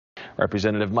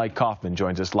Representative Mike Coffman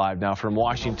joins us live now from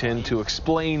Washington to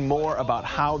explain more about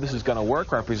how this is going to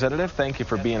work. Representative, thank you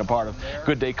for being a part of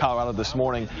Good Day Colorado this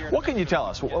morning. What can you tell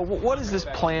us? What does this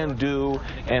plan do,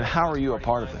 and how are you a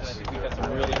part of this?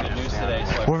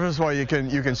 Well, first of all, you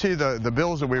can see the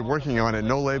bills that we're working on at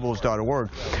nolabels.org.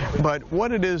 But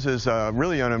what it is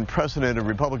really an unprecedented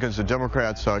Republicans and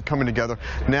Democrats coming together.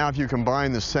 Now, if you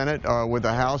combine the Senate with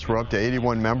the House, we're up to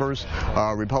 81 members,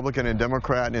 Republican and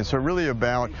Democrat, and it's really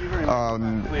about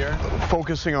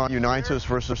focusing on what unites us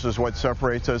versus what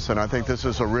separates us. And I think this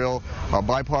is a real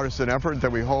bipartisan effort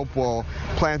that we hope will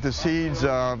plant the seeds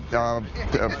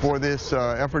for this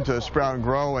effort to sprout and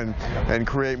grow and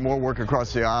create more work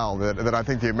across the aisle that I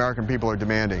think the American people are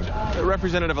demanding.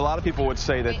 Representative, a lot of people would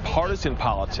say that partisan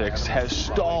politics has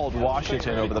stalled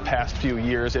Washington over the past few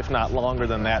years, if not longer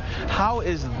than that. How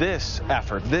is this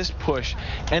effort, this push,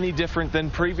 any different than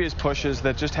previous pushes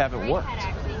that just haven't worked?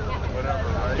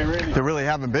 There really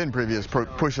haven't been previous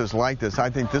pushes like this. I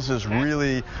think this is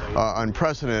really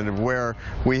unprecedented, where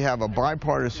we have a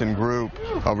bipartisan group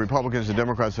of Republicans and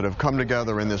Democrats that have come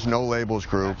together in this No Labels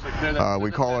group.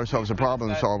 We call ourselves the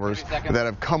problem solvers, that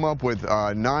have come up with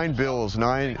 9 bills,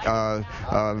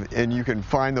 and you can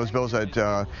find those bills at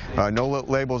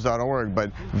nolabels.org,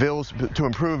 but bills to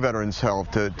improve veterans'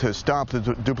 health, to stop the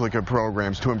duplicate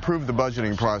programs, to improve the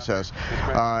budgeting process,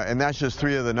 and that's just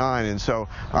 3 of the 9. And so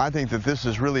I think that this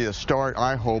is really a start,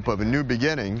 I hope, of a new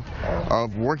beginning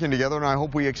of working together, and I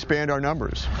hope we expand our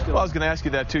numbers. Well, I was going to ask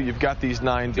you that too. You've got these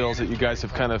 9 bills that you guys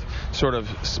have kind of sort of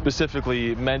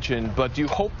specifically mentioned, but do you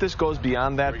hope this goes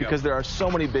beyond that? Because there are so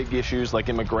many big issues like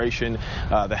immigration,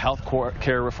 the health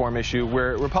care reform issue,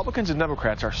 where Republicans and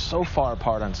Democrats are so far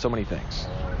apart on so many things.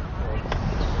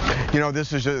 You know,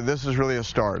 this is really a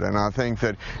start, and I think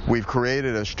that we've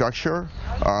created a structure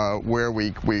where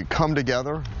we come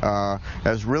together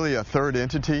as really a third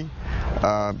entity,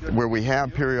 where we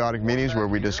have periodic meetings where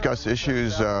we discuss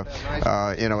issues in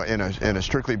a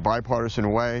strictly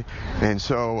bipartisan way. And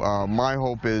so my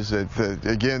hope is that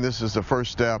again, this is the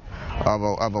first step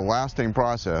of a lasting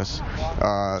process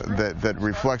that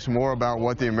reflects more about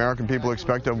what the American people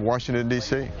expect of Washington,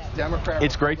 D.C.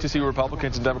 It's great to see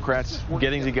Republicans and Democrats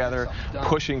getting together,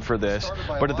 pushing for this,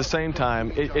 but at the same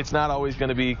time, it's not always going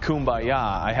to be kumbaya.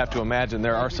 I have to imagine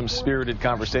there are some spirited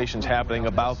conversations happening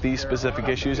about these specific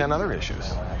issues and other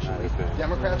issues.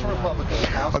 Democrats and Republicans.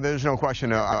 Oh, there's no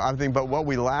question. I think, but what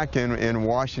we lack in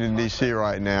Washington D.C.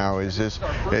 right now is just.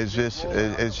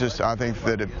 I think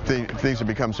that things have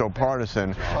become so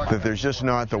partisan that there's just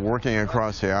not the working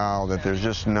across the aisle. That there's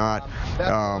just not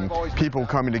people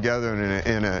coming together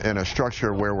in a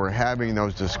structure where we're having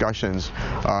those discussions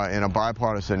in a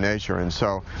bipartisan nature. And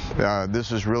so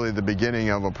this is really the beginning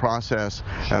of a process,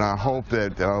 and I hope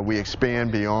that we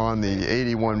expand beyond the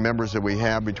 81 members that we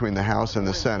have between the House and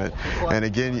the Senate. And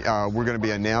again, we're going to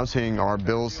be announcing our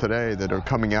bills today that are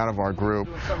coming out of our group,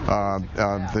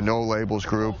 the No Labels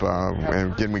group,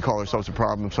 and again, we call ourselves the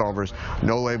problem solvers,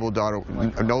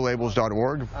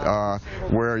 nolabels.org,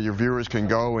 where your viewers can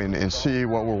go and see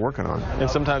what we're working on. And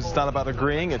sometimes it's not about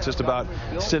agreeing, it's just about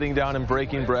sitting down and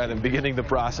breaking bread and beginning the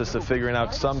process of figuring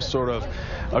out some sort of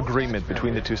agreement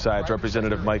between the two sides.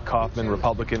 Representative Mike Coffman,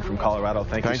 Republican from Colorado,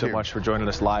 thank you so much for joining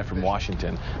us live from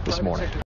Washington this morning.